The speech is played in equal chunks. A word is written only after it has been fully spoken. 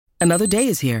Another day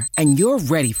is here, and you're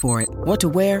ready for it. What to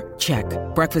wear? Check.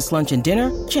 Breakfast, lunch, and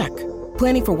dinner? Check.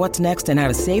 Planning for what's next and how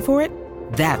to save for it?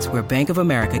 That's where Bank of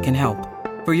America can help.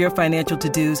 For your financial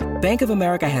to-dos, Bank of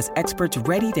America has experts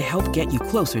ready to help get you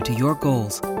closer to your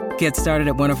goals. Get started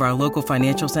at one of our local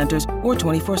financial centers or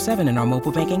 24/7 in our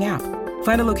mobile banking app.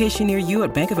 Find a location near you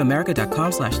at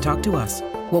bankofamerica.com/talktous.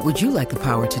 What would you like the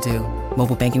power to do?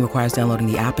 Mobile banking requires downloading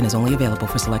the app and is only available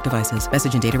for select devices.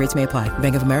 Message and data rates may apply.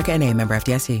 Bank of America N.A., member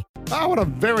FDIC. What a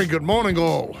very good morning,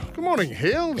 all. Good morning,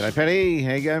 Hills. G'day, Paddy.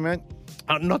 How you going, mate?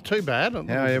 Not too bad. How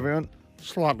are everyone?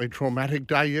 Slightly traumatic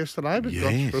day yesterday, but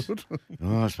Yes. got through it.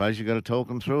 I suppose you've got to talk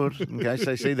them through it in case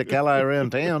they see the Calais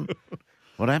around town.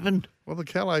 What happened? Well, the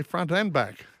Calais front and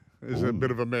back is a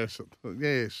bit of a mess.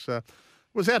 Yes.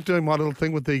 Was out doing my little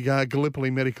thing with the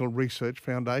Gallipoli Medical Research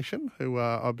Foundation, who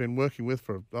I've been working with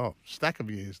for a stack of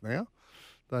years now.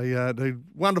 They do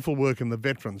wonderful work in the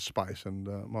veterans space, and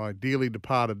my dearly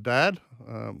departed dad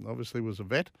obviously was a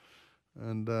vet,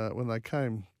 and when they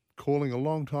came calling a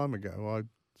long time ago, I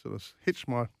sort of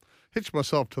hitched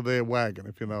myself to their wagon,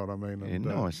 if you know what I mean. Yeah, And,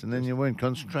 nice. And then you weren't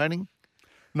concentrating?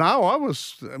 No, I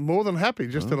was more than happy,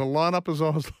 just in a line-up as I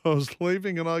was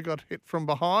leaving, and I got hit from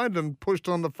behind and pushed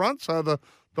on the front, so the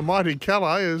mighty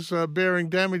Calais is bearing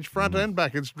damage front and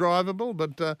back. It's drivable,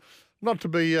 but not to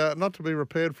be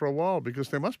repaired for a while, because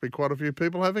there must be quite a few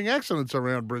people having accidents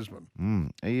around Brisbane.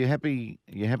 Are you happy?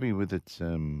 You happy with its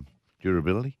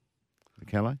durability, the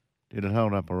Calais? Did it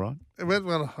hold up all right?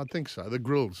 Well, I think so. The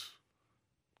grill's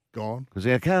gone. Because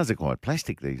our cars are quite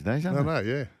plastic these days, aren't No, they?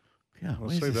 yeah. Yeah, I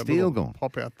where's see the that steel little gone?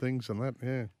 pop-out things and that,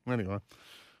 yeah. Anyway,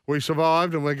 we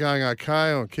survived and we're going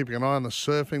okay. I'm keeping an eye on the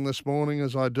surfing this morning,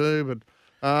 as I do, but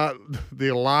the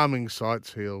alarming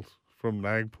sights, Healed, from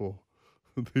Nagpur.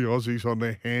 The Aussies on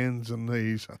their hands and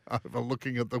knees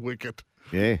overlooking at the wicket.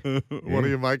 Yeah. What do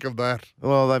you make of that?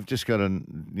 Well, they've just got to,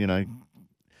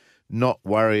 not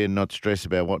worry and not stress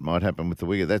about what might happen with the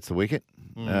wicket. That's the wicket.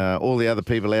 All the other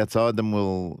people outside them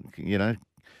will,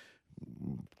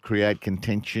 create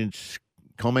contentious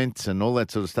comments and all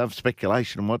that sort of stuff,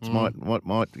 speculation on what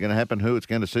might going to happen, who it's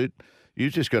going to suit.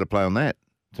 You've just got to play on that.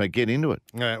 So get into it.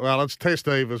 Yeah, well, it's Test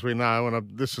Eve, as we know,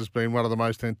 and this has been one of the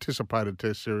most anticipated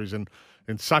Test series in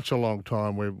such a long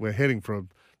time. We're heading for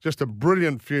just a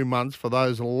brilliant few months for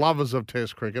those lovers of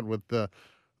Test cricket, with the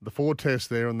 4 Tests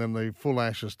there and then the full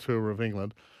Ashes tour of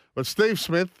England. But Steve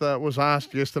Smith was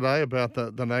asked yesterday about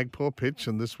the Nagpur pitch,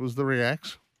 and this was the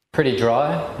reacts. Pretty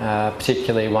dry,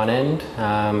 particularly one end,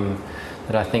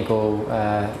 that I think will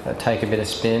take a bit of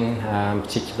spin,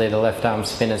 particularly the left arm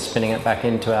spinners spinning it back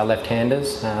into our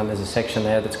left-handers. There's a section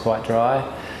there that's quite dry.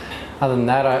 Other than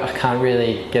that, I can't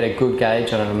really get a good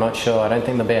gauge on it. I'm not sure. I don't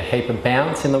think there'll be a heap of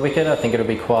bounce in the wicket. I think it'll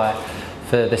be quite,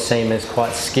 for the seamers,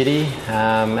 quite skiddy,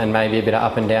 and maybe a bit of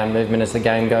up and down movement as the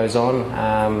game goes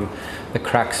on. The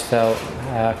cracks felt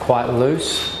quite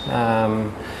loose.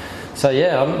 So,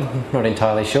 yeah, I'm not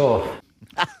entirely sure.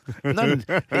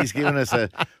 He's given us a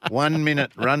 1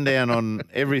 minute rundown on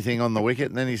everything on the wicket,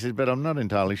 and then he says, but I'm not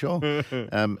entirely sure.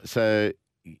 So,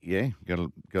 yeah, got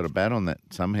to bat on that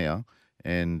somehow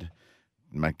and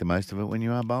make the most of it when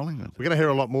you are bowling. We're going to hear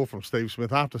a lot more from Steve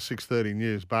Smith after 6:30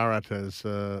 News. Bharat has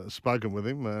spoken with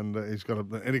him, and he's got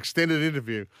an extended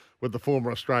interview with the former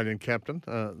Australian captain.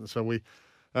 So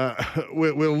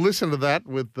we'll listen to that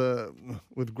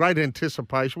with great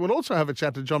anticipation. We'll also have a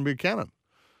chat to John Buchanan.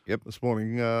 Yep. This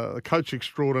morning, the coach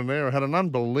extraordinaire, had an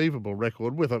unbelievable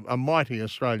record with a mighty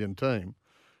Australian team,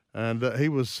 and he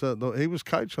was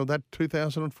coach of that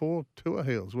 2004 tour,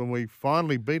 Heels, when we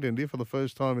finally beat India for the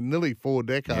first time in nearly 4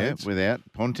 decades. Yeah, without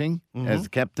Ponting as the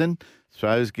captain,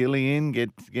 throws Gilly in,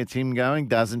 gets him going,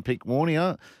 doesn't pick Warney.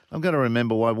 I've got to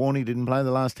remember why Warney didn't play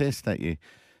the last test that year.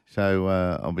 So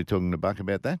I'll be talking to Buck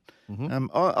about that.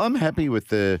 I'm happy with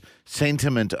the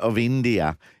sentiment of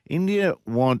India. India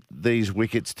want these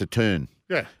wickets to turn.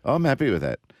 Yeah. I'm happy with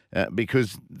that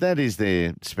because that is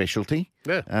their specialty,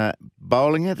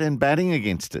 bowling it and batting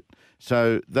against it.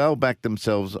 So they'll back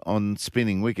themselves on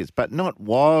spinning wickets, but not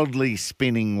wildly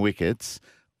spinning wickets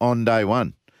on day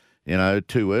one.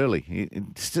 Too early.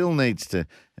 It still needs to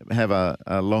have a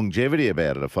longevity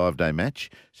about it, a 5-day match.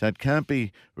 So it can't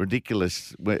be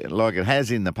ridiculous like it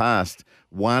has in the past,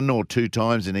 1 or 2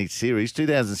 times in each series.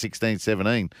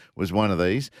 2016-17 was one of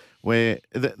these where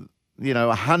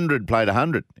 100 played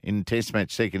 100 in Test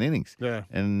match second innings. Yeah.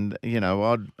 And,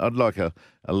 I'd like a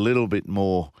little bit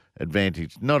more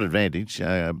batting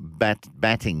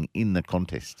in the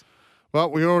contest. Well,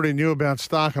 we already knew about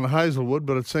Stark and Hazelwood,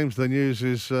 but it seems the news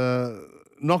is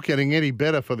not getting any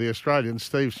better for the Australians.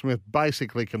 Steve Smith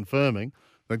basically confirming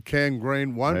that Cam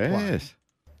Green won't play.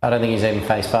 I don't think he's even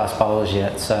faced fast bowlers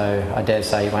yet, so I dare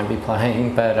say he won't be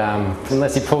playing. But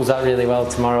unless he pulls up really well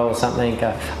tomorrow or something,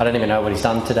 I don't even know what he's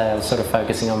done today. I was sort of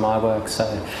focusing on my work, so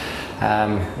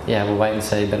we'll wait and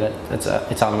see. But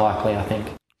it's unlikely, I think.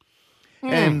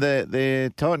 And they're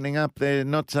tightening up. They're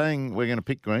not saying we're going to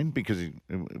pick Green because he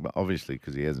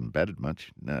hasn't batted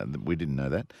much. No, we didn't know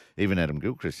that. Even Adam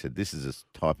Gilchrist said this is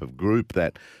a type of group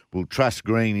that will trust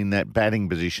Green in that batting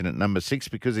position at number 6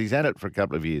 because he's had it for a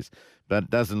couple of years, but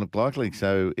it doesn't look likely.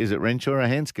 So is it Renshaw or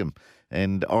Hanscom?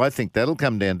 And I think that'll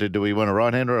come down to, do we want a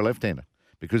right-hander or a left-hander?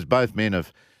 Because both men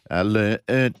have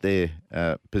earned their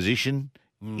position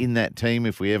in that team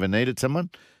if we ever needed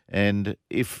someone. And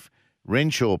if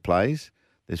Renshaw plays,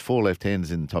 there's 4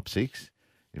 left-handers in the top 6.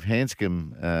 If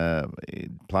Hanscom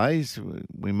plays,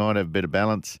 we might have a bit of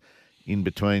balance in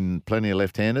between plenty of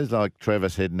left-handers like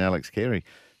Travis Head and Alex Carey.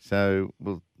 So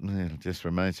it just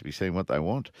remains to be seen what they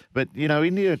want. But,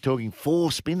 India are talking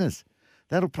 4 spinners.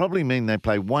 That'll probably mean they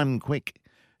play 1 quick.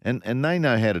 And they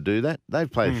know how to do that.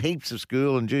 They've played heaps of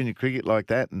school and junior cricket like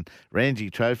that and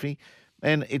Ranji Trophy.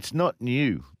 And it's not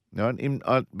new, right?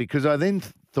 Because I then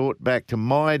thought back to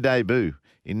my debut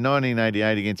in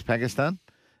 1988 against Pakistan.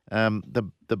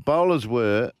 The bowlers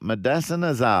were Madassan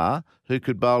Azhar, who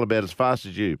could bowl about as fast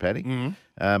as you, Paddy,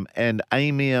 and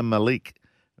Amir Malik,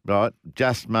 right,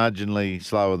 just marginally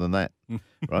slower than that,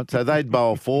 right? So they'd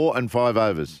bowl 4 and 5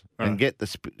 overs and get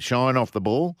the shine off the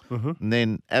ball, and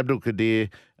then Abdul Qadir,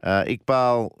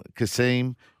 Iqbal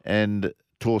Qasim, and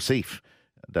Tawseef.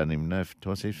 I don't even know if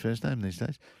Tawseef's first name these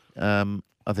days.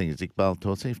 I think it's Iqbal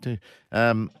Tawseef too.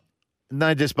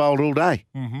 They just bowled all day,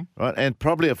 right? And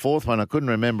probably a 4th one. I couldn't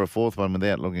remember a 4th one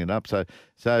without looking it up. So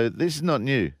this is not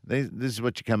new. This is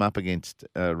what you come up against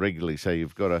regularly. So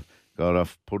you've got to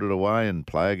put it away and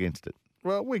play against it.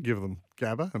 Well, we give them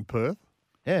Gabba and Perth.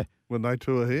 Yeah. When they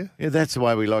tour here. Yeah, that's the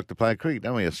way we like to play cricket,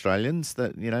 don't we, Australians?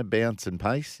 That, bounce and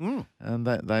pace. And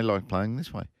they like playing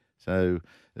this way. So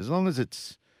as long as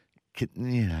it's,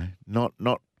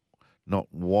 not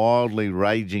wildly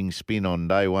raging spin on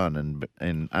day one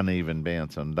and uneven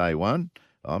bounce on day one,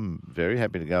 I'm very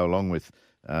happy to go along with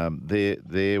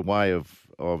their way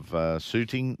of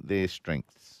suiting their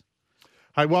strengths.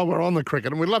 Hey, while we're on the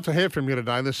cricket, and we'd love to hear from you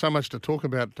today, there's so much to talk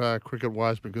about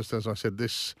cricket-wise because, as I said,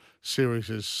 this series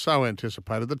is so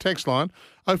anticipated. The text line,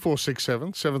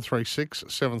 0467 736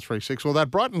 736, or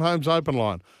that Brighton Homes open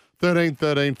line, 13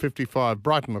 13 55.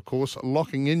 Brighton, of course,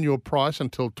 locking in your price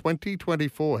until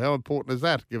 2024. How important is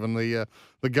that, given the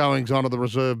goings-on of the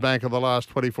Reserve Bank of the last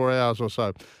 24 hours or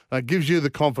so? Gives you the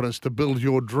confidence to build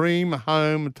your dream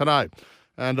home today.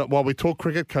 And while we talk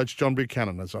cricket, Coach John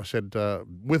Buchanan, as I said,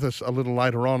 with us a little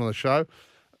later on in the show.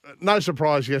 No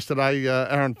surprise yesterday,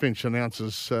 Aaron Finch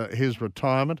announces his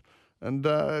retirement. And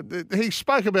he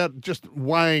spoke about just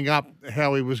weighing up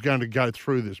how he was going to go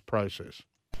through this process.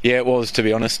 Yeah, it was, to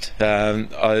be honest.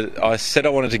 I said I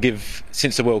wanted to give,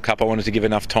 since the World Cup, I wanted to give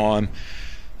enough time,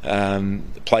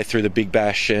 play through the Big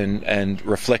Bash and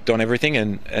reflect on everything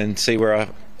and see where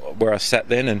I sat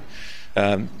then.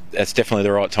 And that's definitely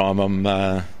the right time.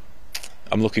 I'm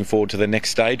looking forward to the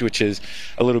next stage, which is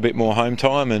a little bit more home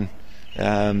time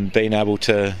and being able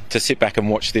to sit back and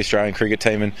watch the Australian cricket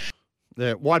team. And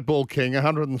yeah, white ball king,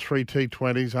 103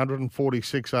 T20s,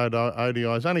 146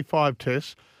 ODIs, only 5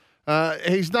 tests.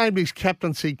 He's named his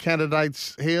captaincy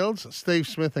candidates, Heels, Steve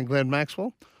Smith and Glenn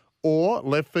Maxwell, or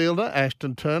left fielder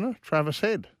Ashton Turner, Travis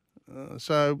Head.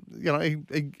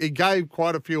 He gave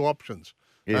quite a few options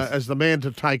as the man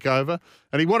to take over,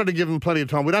 and he wanted to give him plenty of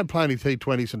time. We don't play any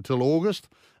T20s until August,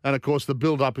 and of course the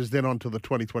build-up is then on to the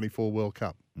 2024 World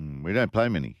Cup. We don't play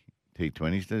many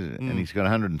T20s, does it? And he's got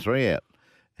 103 out.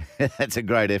 That's a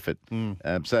great effort.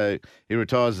 So he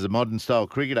retires as a modern-style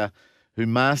cricketer who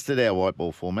mastered our white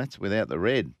ball formats without the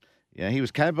red. He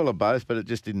was capable of both, but it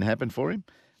just didn't happen for him.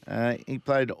 He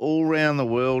played all around the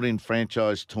world in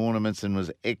franchise tournaments and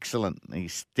was excellent. He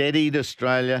steadied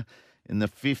Australia in the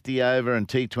 50-over and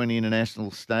T20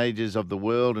 international stages of the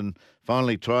world and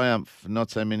finally triumphed not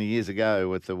so many years ago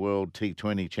with the World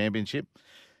T20 Championship.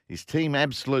 His team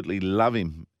absolutely love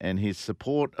him, and his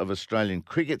support of Australian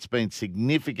cricket's been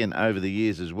significant over the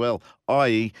years as well,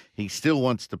 i.e. he still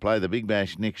wants to play the Big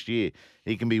Bash next year.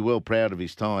 He can be well proud of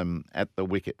his time at the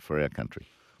wicket for our country.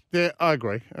 Yeah, I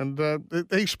agree. And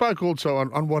he spoke also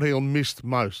on what he'll miss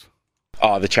most.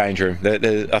 Oh, the change room.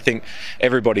 I think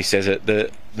everybody says it.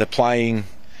 The playing,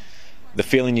 the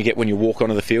feeling you get when you walk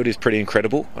onto the field is pretty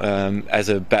incredible. As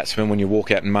a batsman, when you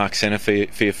walk out and mark centre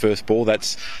for your first ball,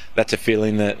 that's a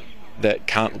feeling that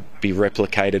can't be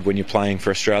replicated when you're playing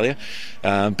for Australia.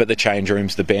 But the change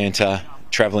rooms, the banter,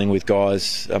 travelling with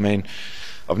guys. I mean,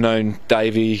 I've known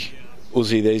Davey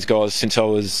Uzi, these guys, since I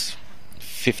was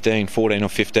 14 or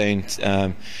 15.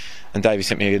 And Davey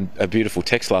sent me a beautiful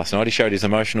text last night. He showed his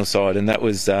emotional side, and that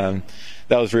was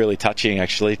really touching,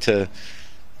 actually, to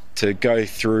go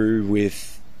through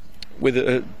with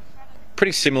a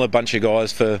pretty similar bunch of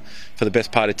guys for the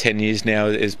best part of 10 years now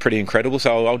is pretty incredible.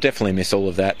 So I'll definitely miss all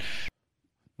of that.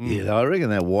 Yeah, I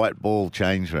reckon that white ball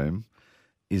change room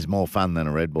is more fun than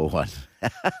a red ball one.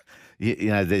 you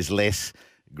know, there's less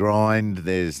grind,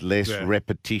 there's less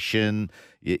repetition.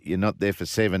 You're not there for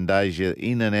 7 days. You're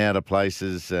in and out of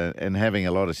places and having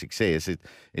a lot of success.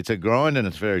 It's a grind and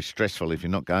it's very stressful if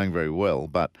you're not going very well.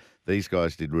 But these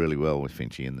guys did really well with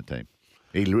Finchy and the team.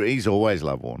 He's always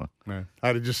loved Warner. Yeah.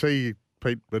 Hey, did you see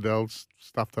Pete Bedell's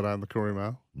stuff today on the Courier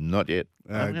Mail? Not yet.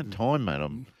 I haven't got time, mate.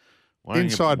 I'm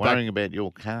worrying about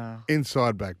your car.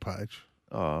 Inside back page.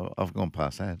 Oh, I've gone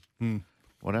past that.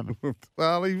 What happened?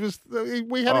 Well, we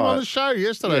had him on the show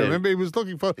yesterday. Yeah. Remember, he was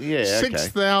looking for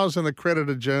 6,000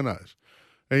 accredited journos.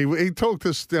 He talked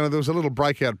us, there was a little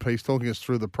breakout piece talking us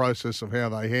through the process of how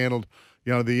they handled,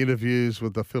 the interviews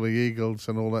with the Philly Eagles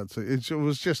and all that. So it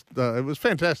was just, it was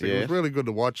fantastic. Yeah. It was really good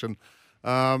to watch. And,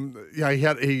 he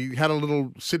had a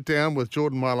little sit down with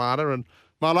Jordan Mailata, and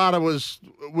Mailata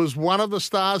was one of the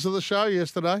stars of the show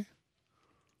yesterday.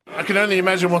 I can only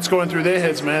imagine what's going through their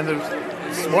heads, man.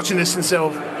 They're watching this and say,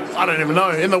 I don't even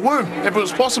know, in the womb, if it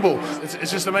was possible.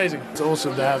 It's just amazing. It's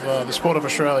awesome to have the support of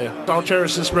Australia. I'll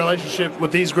cherish this relationship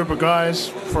with these group of guys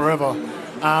forever.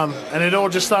 And it all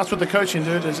just starts with the coaching,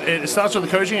 dude. It starts with the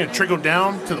coaching and it trickled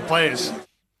down to the players.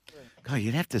 God,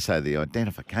 you'd have to say the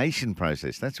identification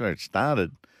process. That's where it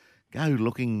started. Go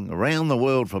looking around the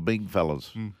world for big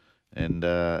fellas. And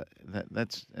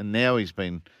and now he's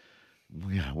been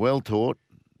well taught,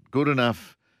 good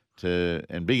enough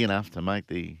and big enough to make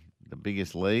the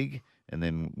biggest league, and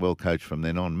then well coached from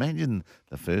then on. Imagine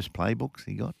the first playbooks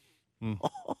he got. How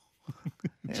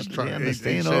do you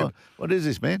understand? What is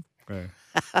this, man?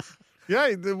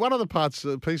 Yeah, one of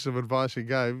the piece of advice he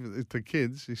gave to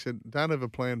kids, he said, don't have a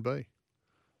plan B.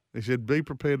 He said, be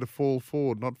prepared to fall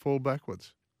forward, not fall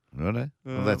backwards. Right.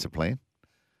 Well, that's a plan.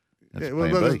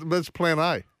 That's plan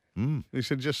A. He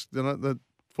said, just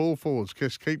fall forwards,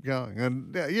 just keep going.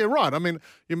 And yeah, right. I mean,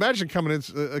 you imagine coming in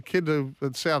a kid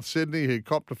at South Sydney who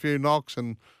copped a few knocks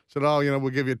and said, we'll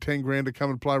give you $10,000 to come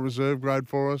and play reserve grade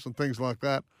for us and things like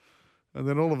that. And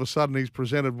then all of a sudden he's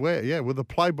presented where? Yeah, with a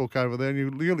playbook over there,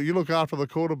 and you look after the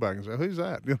quarterback and say, who's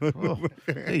that?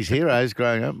 These heroes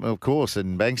growing up, of course,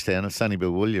 in Bankstown, it's Sonny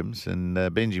Bill Williams and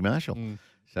Benji Marshall.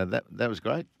 So that was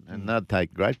great, and they'd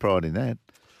take great pride in that.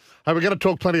 Hey, we're going to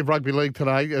talk plenty of rugby league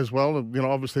today as well.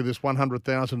 Obviously this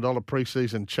 $100,000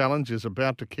 pre-season challenge is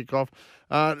about to kick off.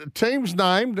 Teams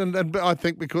named, and I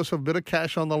think because of a bit of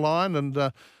cash on the line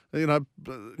and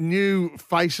new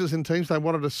faces in teams, they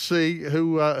wanted to see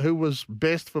who was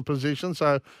best for position.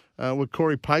 So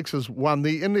Corey Pakes has won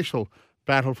the initial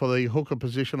battle for the hooker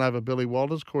position over Billy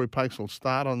Walters. Corey Pakes will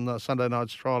start on Sunday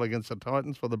night's trial against the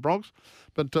Titans for the Bronx.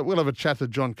 But we'll have a chat to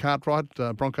John Cartwright,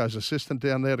 Broncos assistant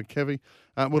down there, to Kevy.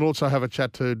 We'll also have a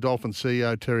chat to Dolphin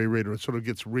CEO Terry Reader. It sort of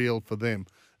gets real for them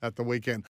at the weekend.